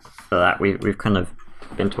especially for that, we've kind of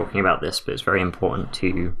been talking about this, but it's very important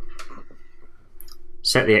to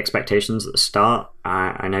set the expectations at the start.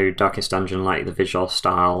 I know Darkest Dungeon, like the visual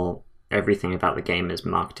style, everything about the game is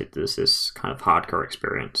marketed as this kind of hardcore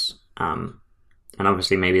experience. And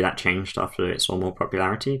obviously maybe that changed after it saw more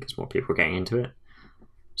popularity because more people were getting into it.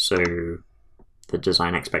 So the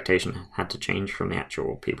design expectation had to change from the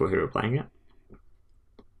actual people who were playing it.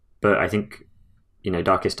 But I think,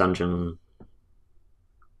 Darkest Dungeon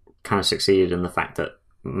kind of succeeded in the fact that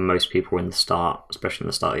most people in the start, especially in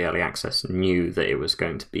the start of the early access, knew that it was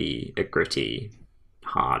going to be a gritty,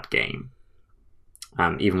 hard game.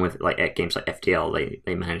 Even with like games like FTL,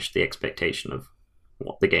 they managed the expectation of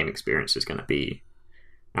what the game experience is going to be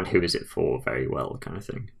and who is it for very well, kind of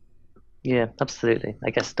thing. Yeah, absolutely.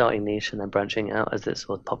 I guess starting niche and then branching out as its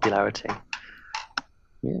sort of popularity.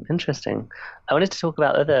 Yeah, interesting. I wanted to talk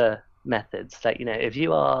about other methods. Like, if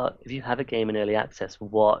you have a game in early access,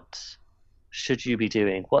 what should you be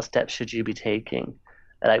doing? What steps should you be taking?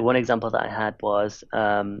 Like one example that I had was,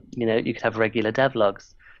 you could have regular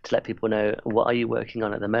devlogs to let people know what are you working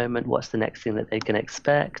on at the moment, what's the next thing that they can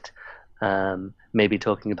expect. Maybe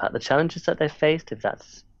talking about the challenges that they've faced, if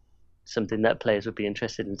that's something that players would be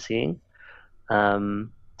interested in seeing.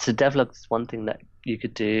 So devlogs is one thing that you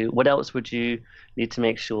could do? What else would you need to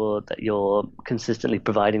make sure that you're consistently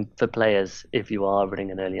providing for players if you are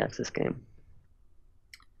running an early access game?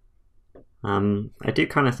 I do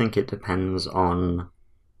kind of think it depends on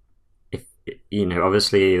if,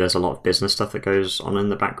 obviously there's a lot of business stuff that goes on in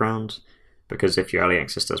the background, because if your early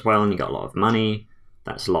access does well and you got a lot of money,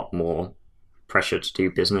 that's a lot more pressure to do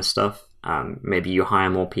business stuff. Maybe you hire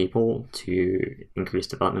more people to increase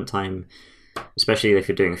development time, especially if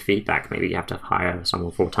you're doing feedback. Maybe you have to hire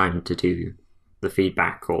someone full time to do the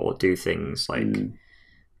feedback or do things like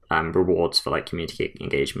rewards for like community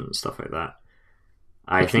engagement and stuff like that.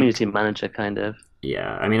 I think Community manager, kind of.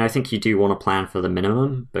 yeah, I mean, I think you do want to plan for the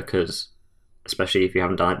minimum because, especially if you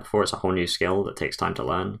haven't done it before, it's a whole new skill that takes time to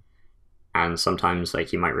learn. And sometimes,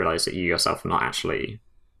 like, you might realize that you yourself are not actually,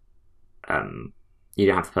 you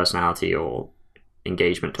don't have the personality or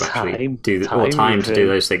engagement to actually time to do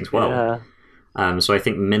those things well. Yeah. So I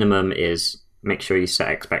think minimum is make sure you set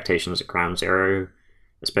expectations at ground zero,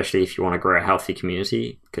 especially if you want to grow a healthy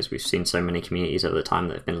community, because we've seen so many communities over the time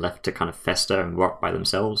that have been left to kind of fester and rot by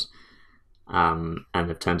themselves, and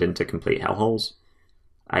have turned into complete hellholes.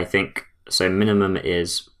 I think so. Minimum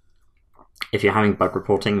is if you're having bug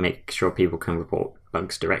reporting, make sure people can report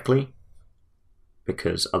bugs directly,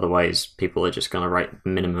 because otherwise people are just going to write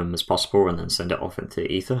minimum as possible and then send it off into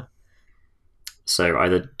the ether. So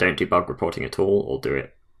either don't do bug reporting at all or do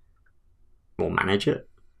it or manage it.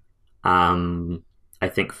 I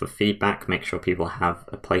think for feedback, make sure people have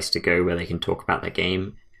a place to go where they can talk about their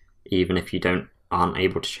game. Even if you aren't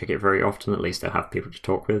able to check it very often, at least they'll have people to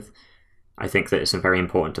talk with. I think that it's very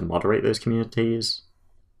important to moderate those communities,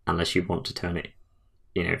 unless you want to turn it,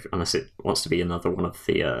 unless it wants to be another one of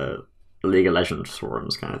the League of Legends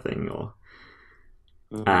forums kind of thing, or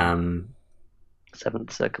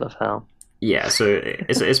Seventh Circle of Hell. Yeah, so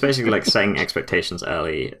it's basically like setting expectations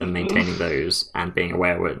early and maintaining those, and being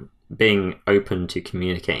open to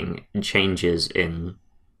communicating changes in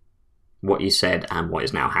what you said and what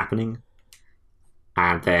is now happening.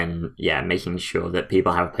 And then, making sure that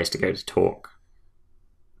people have a place to go to talk,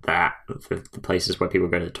 that the places where people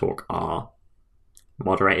go to talk are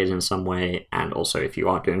moderated in some way. And also, if you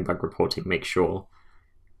are doing bug reporting, make sure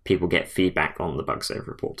people get feedback on the bugs they've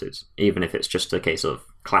reported, even if it's just a case of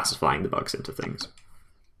classifying the bugs into things.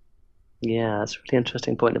 Yeah, that's a really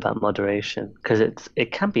interesting point about moderation, because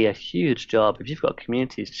it can be a huge job if you've got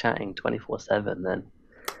communities chatting 24/7. Then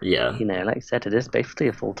like you said, it is basically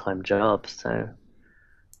a full-time job. So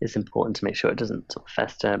it's important to make sure it doesn't sort of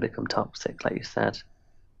fester and become toxic, like you said.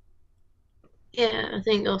 Yeah, I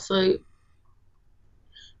think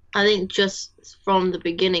just from the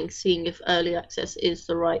beginning, seeing if early access is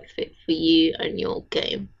the right fit for you and your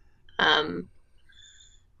game.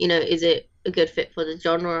 Is it a good fit for the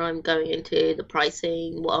genre I'm going into, the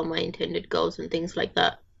pricing, what are my intended goals and things like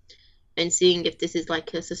that, and seeing if this is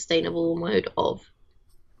like a sustainable mode of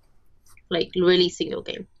like releasing your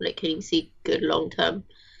game. Like, can you see good long-term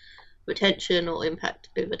retention or impact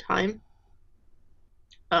over time?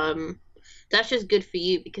 That's just good for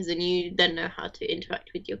you, because then you know how to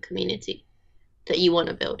interact with your community that you want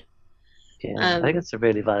to build. Yeah, I think it's a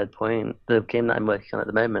really valid point. The game that I'm working on at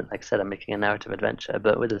the moment, like I said, I'm making a narrative adventure,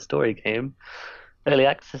 but with a story game, early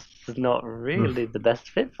access is not really the best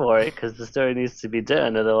fit for it, because the story needs to be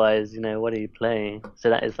done. Otherwise, what are you playing? So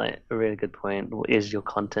that is like a really good point. Is your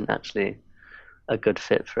content actually a good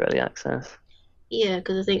fit for early access? Yeah,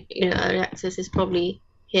 because I think early access is probably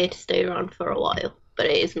here to stay around for a while, but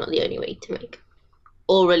it is not the only way to make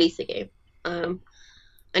or release a game.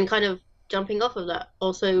 And kind of jumping off of that,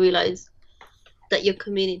 also realize that your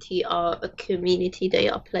community are a community. They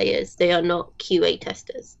are players. They are not QA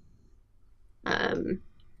testers.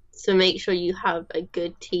 So make sure you have a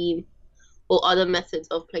good team or other methods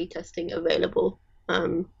of playtesting available,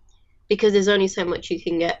 because there's only so much you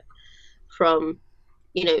can get from,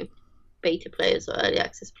 beta players or early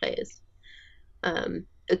access players.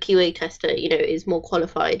 A QA tester, is more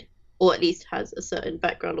qualified, or at least has a certain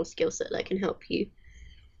background or skill set that can help you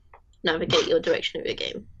navigate your direction of your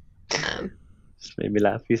game. Just made me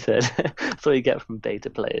laugh. You said that's what you get from beta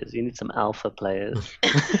players. You need some alpha players.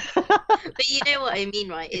 But you know what I mean,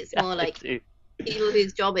 right? It's more like people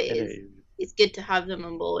whose job it is. It's good to have them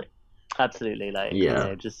on board. Absolutely,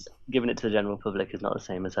 just giving it to the general public is not the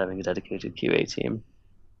same as having a dedicated QA team.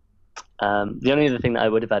 The only other thing that I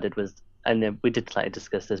would have added was, and we did slightly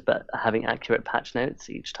discuss this, but having accurate patch notes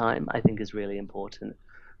each time I think is really important.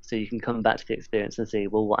 So you can come back to the experience and see,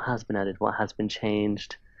 well, what has been added, what has been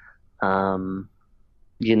changed. Sometimes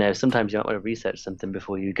you might want to research something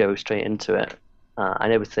before you go straight into it. I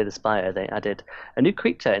know with Slay the Spire they added a new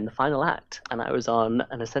creature in the final act, and I was on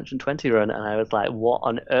an Ascension 20 run, and I was like, "What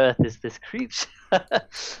on earth is this creature?"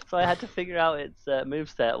 So I had to figure out its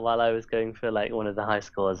moveset while I was going for like one of the high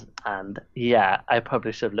scores, and yeah, I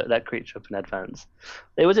probably should have looked that creature up in advance.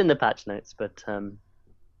 It was in the patch notes, but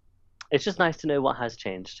it's just nice to know what has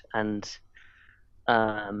changed, and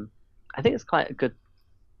I think it's quite a good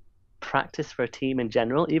practice for a team in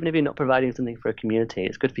general. Even if you're not providing something for a community,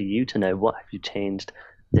 it's good for you to know what have you changed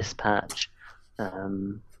this patch.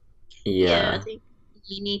 Um, Yeah, I Yeah. think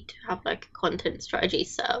you need to have like a content strategy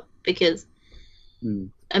set up because mm,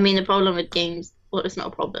 I mean the problem with games, well, it's not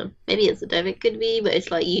a problem. Maybe it's a dev, it could be, but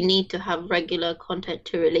it's like you need to have regular content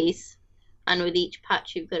to release, and with each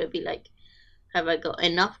patch you've got to be like, have I got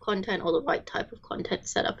enough content or the right type of content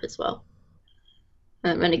set up as well?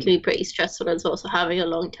 And it can be pretty stressful as well. So having a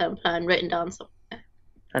long-term plan written down somewhere.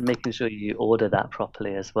 and making sure you order that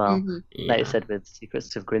properly as well. Hmm. Like you Yeah. said with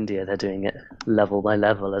Secrets of Grindia, they're doing it level by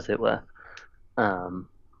level, as it were. Um,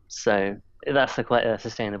 so that's quite a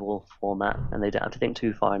sustainable format, and they don't have to think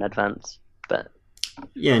too far in advance. But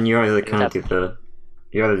Yeah, and you're either it would kind of have, do the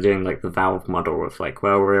you're either doing like the Valve model of like,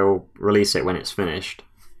 well, we'll release it when it's finished,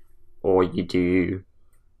 or you do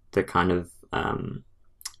the kind of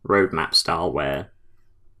roadmap style where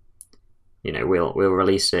we'll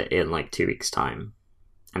release it in like 2 weeks time,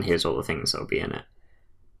 and here's all the things that'll be in it.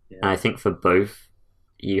 And yeah, I think for both,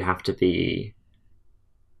 you have to be.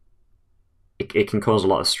 It can cause a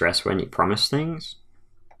lot of stress when you promise things,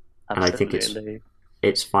 and I think absolutely.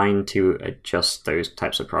 it's fine to adjust those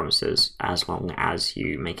types of promises as long as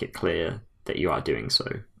you make it clear that you are doing so.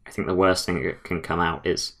 I think the worst thing that can come out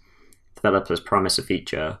is developers promise a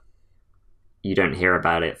feature, you don't hear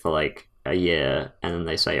about it for like a year, and then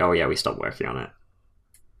they say, "Oh yeah, we stopped working on it."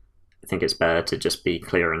 I think it's better to just be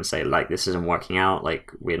clear and say, like, this isn't working out.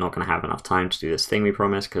 Like, we're not going to have enough time to do this thing we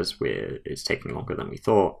promised because it's taking longer than we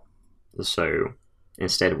thought. So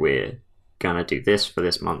instead, we're gonna do this for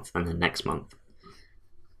this month, and then next month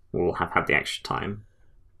we'll have had the extra time.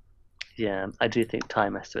 Yeah, I do think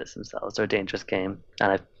time estimates themselves are a dangerous game,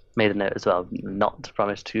 and I've made a note as well not to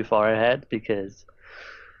promise too far ahead because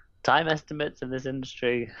time estimates in this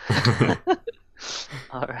industry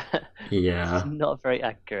are Yeah, not very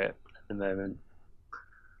accurate at the moment.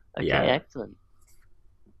 Okay, yeah, excellent.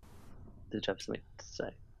 Did you have something to say?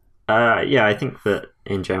 yeah. I think that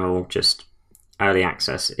in general, just early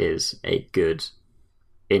access is a good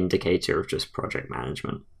indicator of just project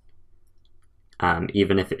management.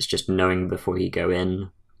 Even if it's just knowing before you go in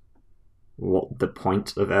what the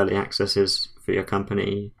point of early access is for your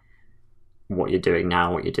company, what you're doing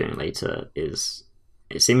now, what you're doing later is.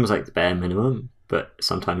 It seems like the bare minimum, but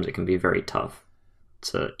sometimes it can be very tough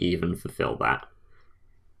to even fulfill that,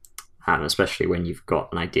 especially when you've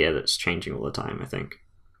got an idea that's changing all the time. I think.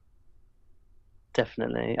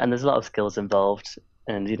 Definitely. And there's a lot of skills involved.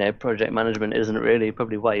 And, project management isn't really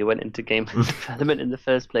probably why you went into game development in the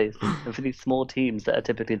first place. And for these small teams that are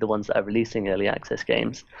typically the ones that are releasing early access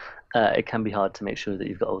games, it can be hard to make sure that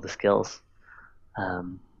you've got all the skills,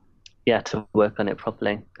 um, yeah, to work on it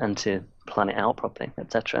properly and to plan it out properly,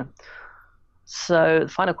 etc. So, the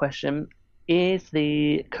final question is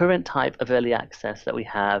the current type of early access that we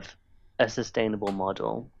have a sustainable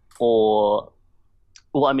model? Or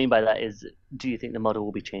what I mean by that is, do you think the model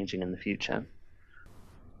will be changing in the future?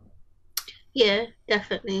 Yeah,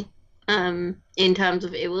 definitely. In terms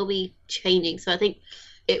of it will be changing. So I think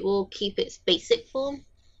it will keep its basic form,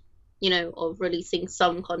 of releasing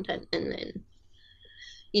some content and then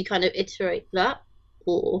you kind of iterate that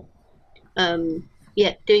or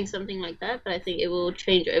yeah, doing something like that. But I think it will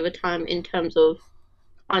change over time in terms of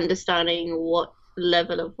understanding what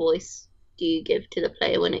level of voice do you give to the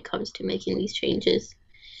player when it comes to making these changes.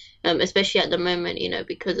 Especially at the moment,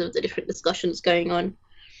 because of the different discussions going on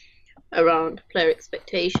around player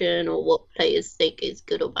expectation or what players think is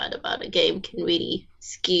good or bad about a game can really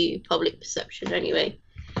skew public perception anyway.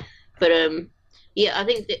 But yeah, I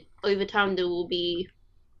think that over time there will be,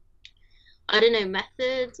 I don't know,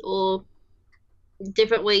 methods or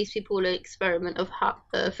different ways people will experiment of how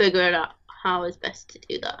figuring out how is best to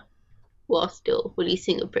do that while still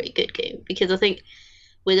releasing a pretty good game. Because I think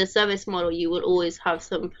with a service model, you will always have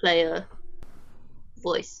some player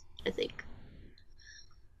voice. I think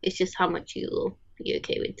it's just how much you will be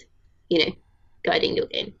okay with, guiding your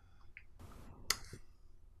game.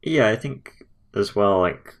 Yeah, I think as well.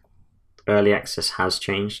 Like early access has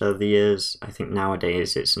changed over the years. I think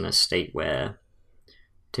nowadays it's in a state where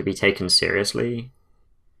to be taken seriously,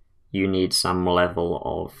 you need some level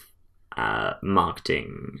of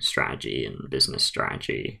marketing strategy and business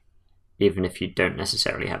strategy, even if you don't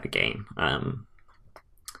necessarily have a game.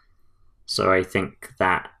 So I think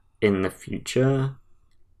that in the future,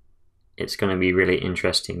 it's going to be really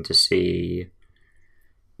interesting to see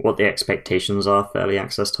what the expectations are for early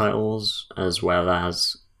access titles, as well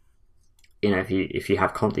as, if you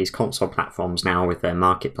have these console platforms now with their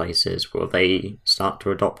marketplaces, will they start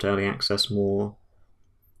to adopt early access more?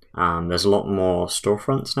 There's a lot more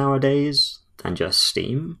storefronts nowadays than just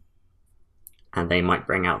Steam, and they might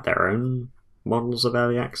bring out their own models of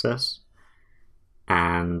early access.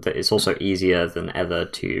 And it's also easier than ever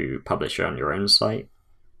to publish on your own site,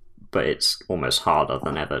 but it's almost harder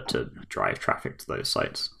than ever to drive traffic to those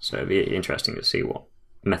sites. So it'd be interesting to see what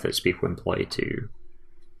methods people employ to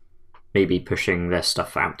maybe pushing their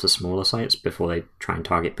stuff out to smaller sites before they try and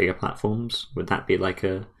target bigger platforms. Would that be like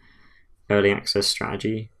a early access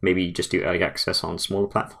strategy? Maybe you just do early access on smaller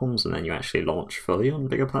platforms and then you actually launch fully on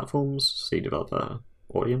bigger platforms so you develop a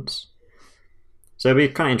audience. So it'd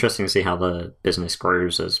be kind of interesting to see how the business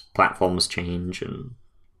grows as platforms change and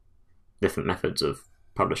different methods of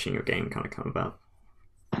publishing your game kind of come about.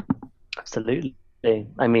 Absolutely.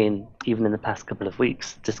 I mean, even in the past couple of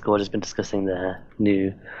weeks, Discord has been discussing their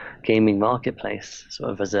new gaming marketplace,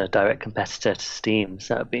 sort of as a direct competitor to Steam.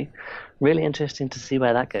 So it'd be really interesting to see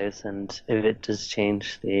where that goes and if it does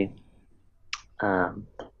change the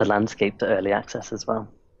landscape to early access as well.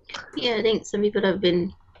 Yeah, I think some people have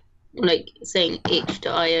been saying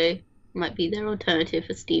itch.io might be their alternative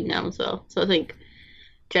for Steam now as well. So I think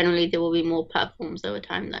generally there will be more platforms over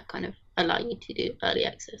time that kind of allow you to do early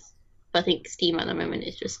access. But I think Steam at the moment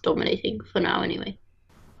is just dominating for now anyway.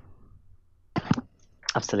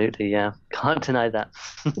 Absolutely, yeah. Can't deny that.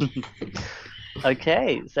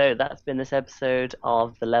 Okay, so that's been this episode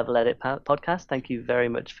of the Level Edit podcast. Thank you very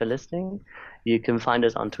much for listening. You can find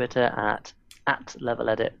us on Twitter at Level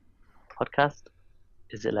Edit Podcast.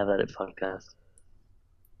 Is it Level Edit Podcast?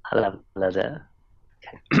 Level Edit.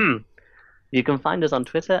 Okay. You can find us on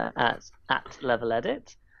Twitter at Level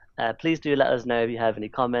Edit. Please do let us know if you have any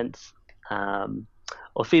comments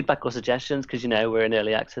or feedback or suggestions, because we're in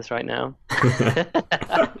early access right now.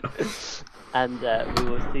 And we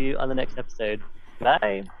will see you on the next episode.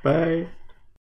 Bye. Bye.